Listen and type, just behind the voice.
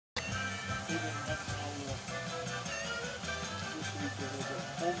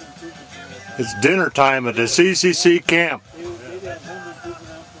It's dinner time at the CCC camp.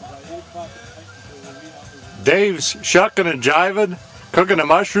 Dave's shucking and jiving, cooking the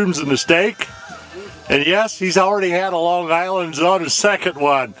mushrooms and the steak. And yes, he's already had a Long Island's on his second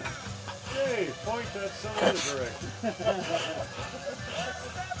one. Hey, point that some other direction.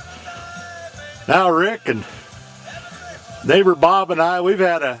 Now Rick and neighbor Bob and I,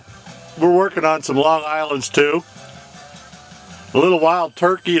 we're working on some Long Islands too. A little wild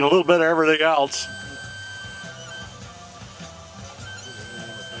turkey and a little bit of everything else.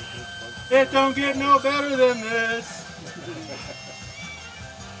 It don't get no better than this.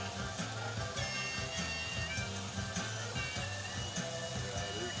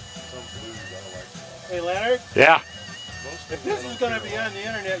 Hey Leonard? Yeah. If this is going to be on the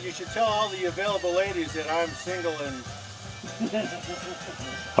internet, you should tell all the available ladies that I'm single and...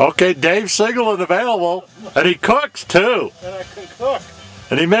 Okay, Dave's single and available, and he cooks too. And I can cook.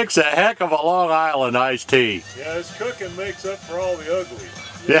 And he makes a heck of a Long Island iced tea. Yeah, his cooking makes up for all the ugly.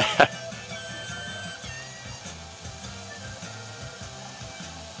 Yeah.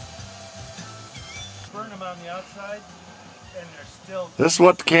 Burn them on the outside, and they're still... This is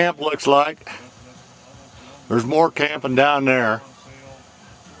what the camp looks like. There's more camping down there.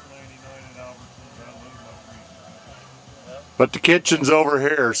 But the kitchen's over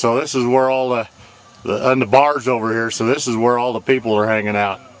here, so this is where all and the bar's over here, so this is where all the people are hanging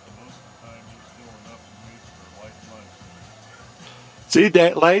out. See,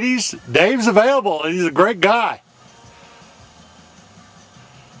 ladies, Dave's available, and he's a great guy.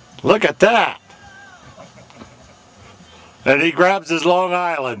 Look at that. And he grabs his Long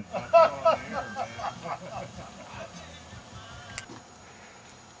Island.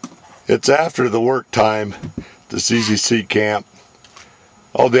 It's after the work time, the CCC camp.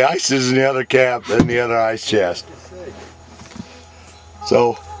 Oh, the ice is in the other camp, in the other ice chest.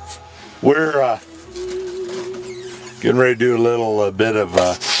 So we're getting ready to do a little bit of,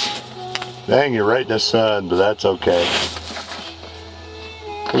 dang, you're right in the sun, but that's okay.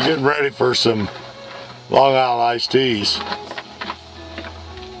 We're getting ready for some Long Island iced teas.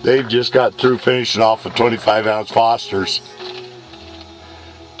 Dave just got through finishing off with 25-ounce Fosters.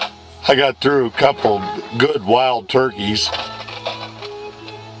 I got through a couple good wild turkeys.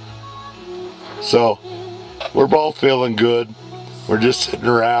 So we're both feeling good. We're just sitting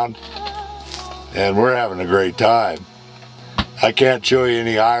around and we're having a great time. I can't show you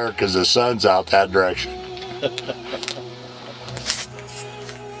any higher because the sun's out that direction.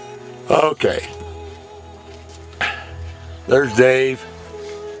 Okay. There's Dave.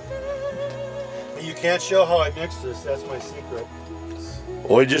 You can't show how I mix this, that's my secret.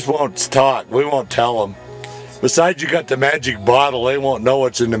 We just won't talk. We won't tell them. Besides, you got the magic bottle. They won't know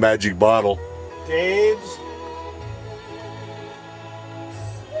what's in the magic bottle. Dave's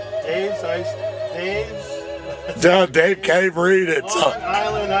No, Dave can't even read it. Long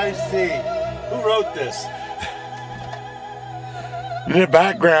Island iced tea. Who wrote this? In the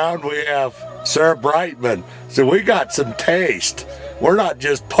background, we have Sarah Brightman. So we got some taste. We're not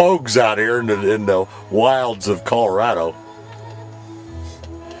just pogues out here in the wilds of Colorado.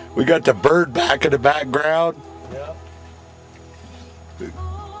 We got the bird back in the background. Yeah.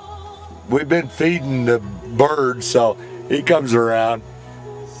 We've been feeding the bird, so he comes around.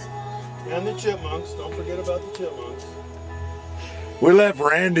 And the chipmunks. Don't forget about the chipmunks. We left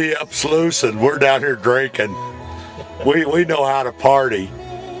Randy up sluice and we're down here drinking. We know how to party.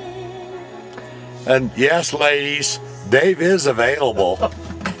 And yes, ladies, Dave is available.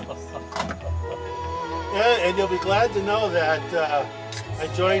 Yeah, and you'll be glad to know that I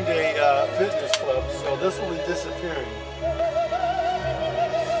joined a fitness club, so this will be disappearing.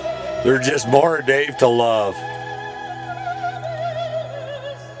 There's just more Dave to love.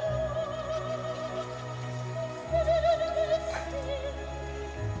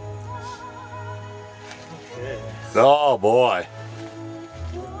 Okay. Oh boy.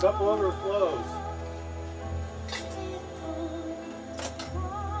 Cup overflows.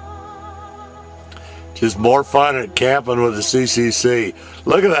 Just more fun at camping with the CCC.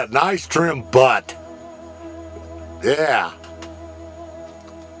 Look at that nice trim butt. Yeah.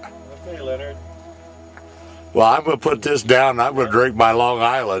 Okay, Leonard. Well, I'm going to put this down and I'm going to drink my Long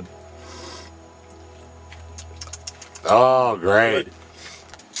Island. Oh, great. Good.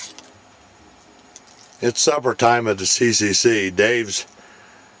 It's supper time at the CCC. Dave's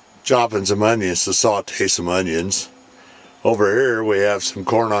chopping some onions to saute some onions. Over here we have some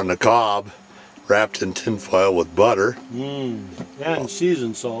corn on the cob wrapped in tin foil with butter. And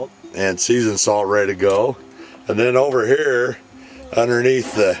seasoned salt. And seasoned salt ready to go. And then over here,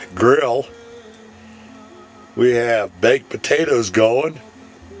 underneath the grill, we have baked potatoes going,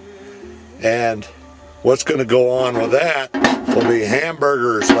 and what's going to go on with that will be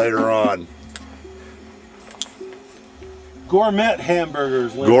hamburgers later on. Gourmet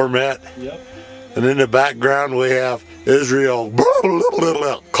hamburgers. Gourmet. Yep. And in the background we have Israel,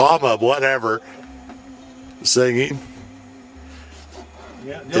 comma, whatever, singing.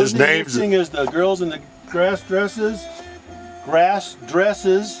 Yeah. His name's is the girls in the grass dresses.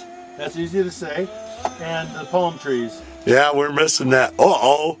 That's easy to say. And the palm trees. Yeah, we're missing that.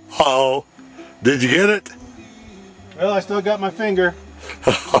 Uh-oh. Did you get it? Well, I still got my finger.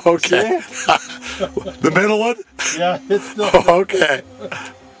 Okay. The middle one? Yeah, it's still okay.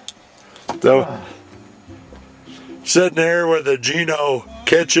 So, sitting there with the Gino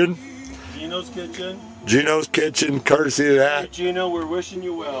kitchen. Gino's kitchen. Gino's kitchen, courtesy of that. Hey, Gino, we're wishing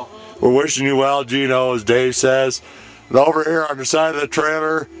you well. We're wishing you well, Gino, as Dave says. And over here on the side of the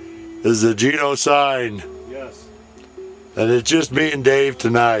trailer is the Gino sign. Yes. And it's just me and Dave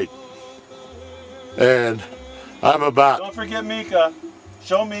tonight. And I'm about... Don't forget Mika.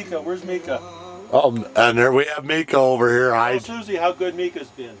 Show Mika. Where's Mika? Oh, and there we have Mika over here. Tell Susie how good Mika's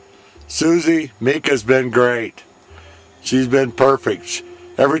been. Susie, Mika's been great. She's been perfect.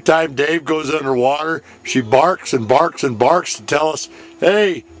 Every time Dave goes underwater, she barks and barks and barks to tell us,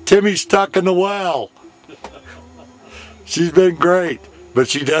 hey, Timmy's stuck in the well. She's been great, but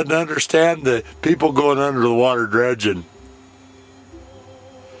she doesn't understand the people going under the water dredging.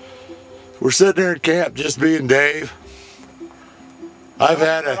 We're sitting there in camp, just me and Dave. I've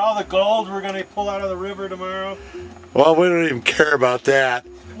had all the gold we're going to pull out of the river tomorrow. Well, we don't even care about that.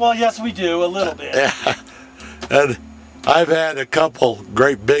 Well, yes, we do, a little bit. Yeah. And I've had a couple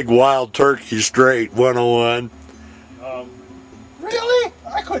great big wild turkeys straight, 101. Really?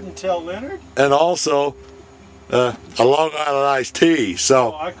 I couldn't tell, Leonard. And also a Long Island iced tea.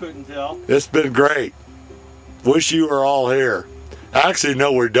 So I couldn't tell. It's been great. Wish you were all here. Actually,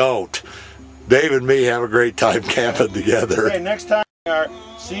 no, we don't. Dave and me have a great time camping together. Okay, next time our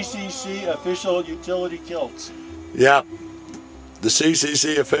CCC official utility kilts. Yep. The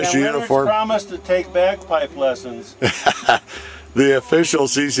CCC official uniform. Promised to take bagpipe lessons. The official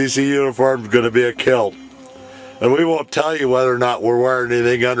CCC uniform is going to be a kilt. And we won't tell you whether or not we're wearing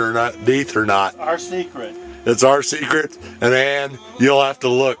anything underneath or not. Our secret. It's our secret, and Ann, you'll have to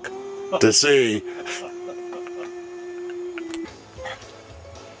look to see.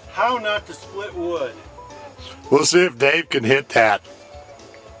 How not to split wood. We'll see if Dave can hit that.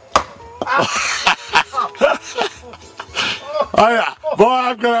 Oh yeah, boy,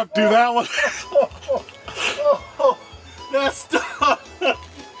 I'm gonna have to do that one. That's tough.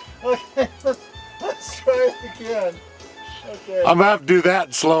 Okay, let's try it again. Okay. I'm gonna have to do that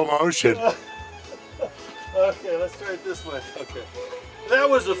in slow motion. Okay, let's try it this way. Okay, that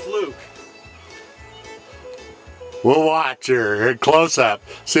was a fluke. We'll watch here in close up.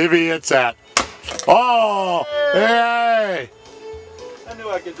 See if he hits that. Oh, hey! I knew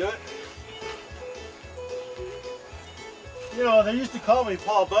I could do it. You know, they used to call me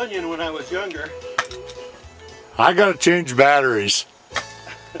Paul Bunyan when I was younger. I gotta change batteries.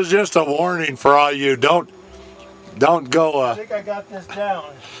 It's just a warning for all you. Don't go. I think I got this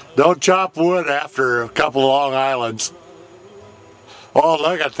down. Don't chop wood after a couple of Long Islands. Oh,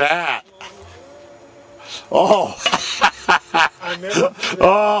 look at that. Oh.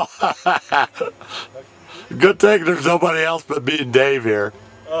 Oh. Good thing there's nobody else but me and Dave here.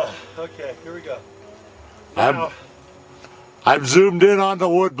 Oh, okay, here we go. I'm zoomed in on the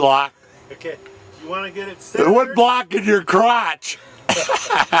wood block. Okay, you want to get it centered? The wood block in your crotch.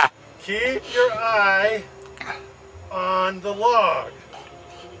 Keep your eye on the log.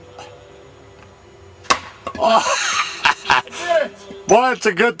 Oh. Boy, it's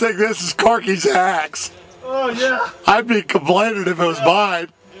a good thing this is Corky's axe. Oh, yeah. I'd be complaining if it was mine.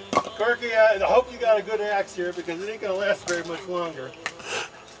 Corky, I hope you got a good axe here because it ain't going to last very much longer.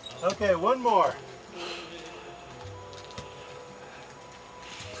 Okay, one more.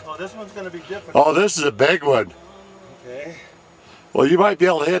 Oh, this one's going to be difficult. Oh, this is a big one. Okay. Well, you might be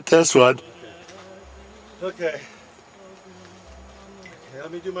able to hit this one. Okay. Okay,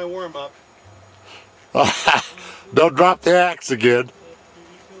 let me do my warm-up. Don't drop the axe again.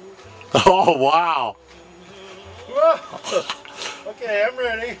 Oh, wow. Whoa. Okay, I'm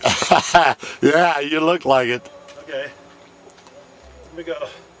ready. Yeah, you look like it. Okay. Let me go.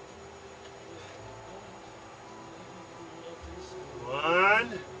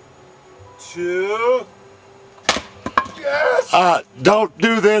 1, 2. Yes! Don't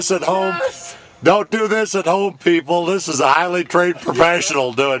do this at home. Yes! Don't do this at home, people. This is a highly trained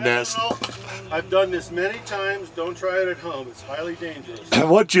professional doing this. I've done this many times. Don't try it at home. It's highly dangerous. And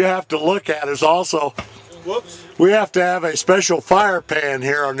what you have to look at is also Whoops. We have to have a special fire pan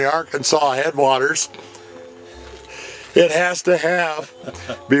here on the Arkansas headwaters. It has to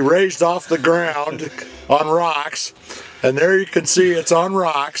be raised off the ground on rocks. And there you can see it's on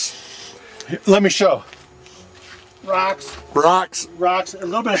rocks. Let me show. Rocks. Rocks. Rocks, a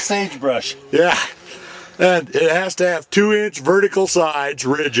little bit of sagebrush. Yeah. And it has to have 2-inch vertical sides,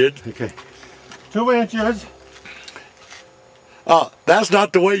 rigid. Okay. 2 inches. Oh, that's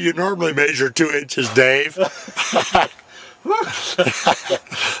not the way you normally measure 2 inches, Dave.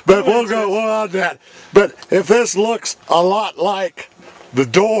 But we'll on that. But if this looks a lot like the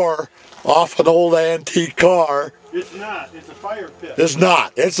door off an old antique car, it's not. It's a fire pit. It's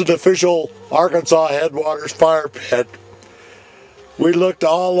not. It's an official Arkansas Headwaters fire pit. We looked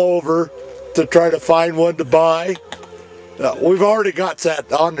all over to try to find one to buy. We've already got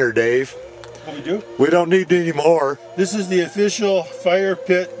that on there, Dave. Oh, we do? We don't need any more. This is the official fire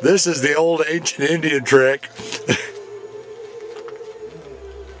pit. This is the old ancient Indian trick.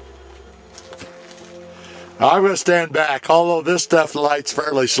 I'm going to stand back, although this stuff lights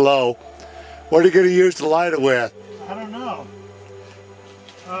fairly slow. What are you going to use to light it with? I don't know.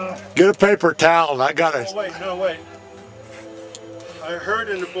 Get a paper towel, and I got to... No, wait. I heard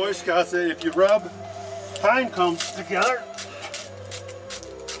in the Boy Scouts that if you rub pine cones together...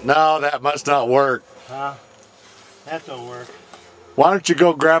 No, that must not work. That don't work. Why don't you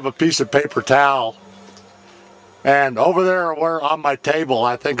go grab a piece of paper towel? And over there where on my table,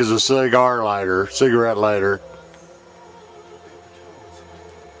 I think is a cigarette lighter.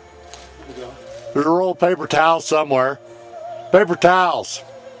 There's a roll of paper towels somewhere. Paper towels.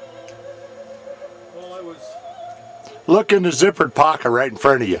 Well, Look in the zippered pocket right in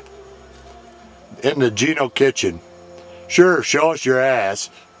front of you. In the Gino kitchen. Sure, show us your ass.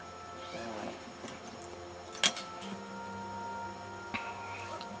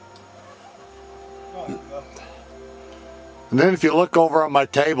 And then if you look over on my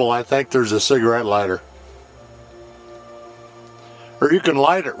table, I think there's a cigarette lighter. Or you can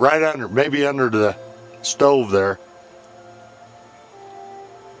light it right under, maybe under the stove there.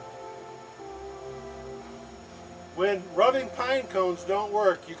 When rubbing pine cones don't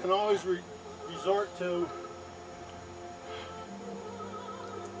work, you can always resort to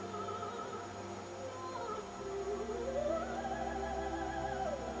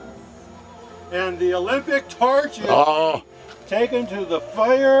and the Olympic torch is taken to the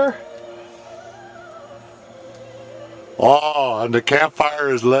fire. Oh, and the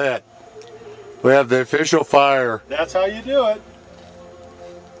campfire is lit. We have the official fire. That's how you do it.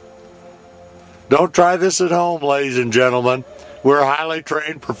 Don't try this at home, ladies and gentlemen. We're highly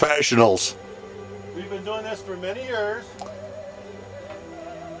trained professionals. We've been doing this for many years.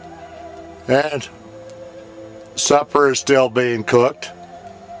 And supper is still being cooked.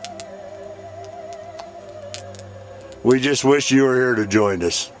 We just wish you were here to join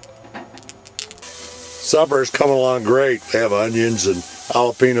us. Supper is coming along great. We have onions and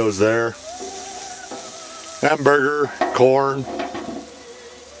jalapenos there. Hamburger, corn.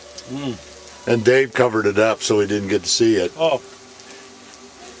 And Dave covered it up so we didn't get to see it. Oh.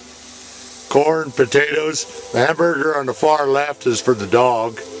 Corn, potatoes. The hamburger on the far left is for the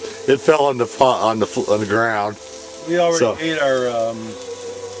dog. It fell on the ground. We already ate our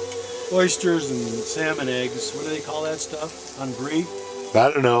oysters and salmon eggs. What do they call that stuff? On brie? I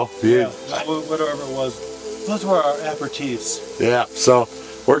don't know. Yeah, whatever it was. Those were our aperitifs. Yeah, so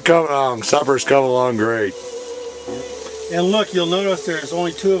we're coming along. Supper's coming along great. And look, you'll notice there's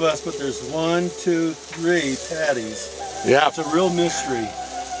only 2 of us, but there's 1, 2, 3 patties. Yeah. It's a real mystery.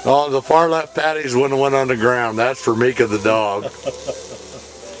 Oh, the far left patty's one that went on the ground. That's for Mika the dog.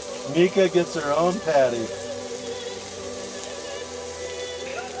 Mika gets her own patty.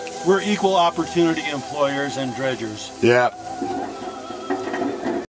 We're equal opportunity employers and dredgers. Yeah.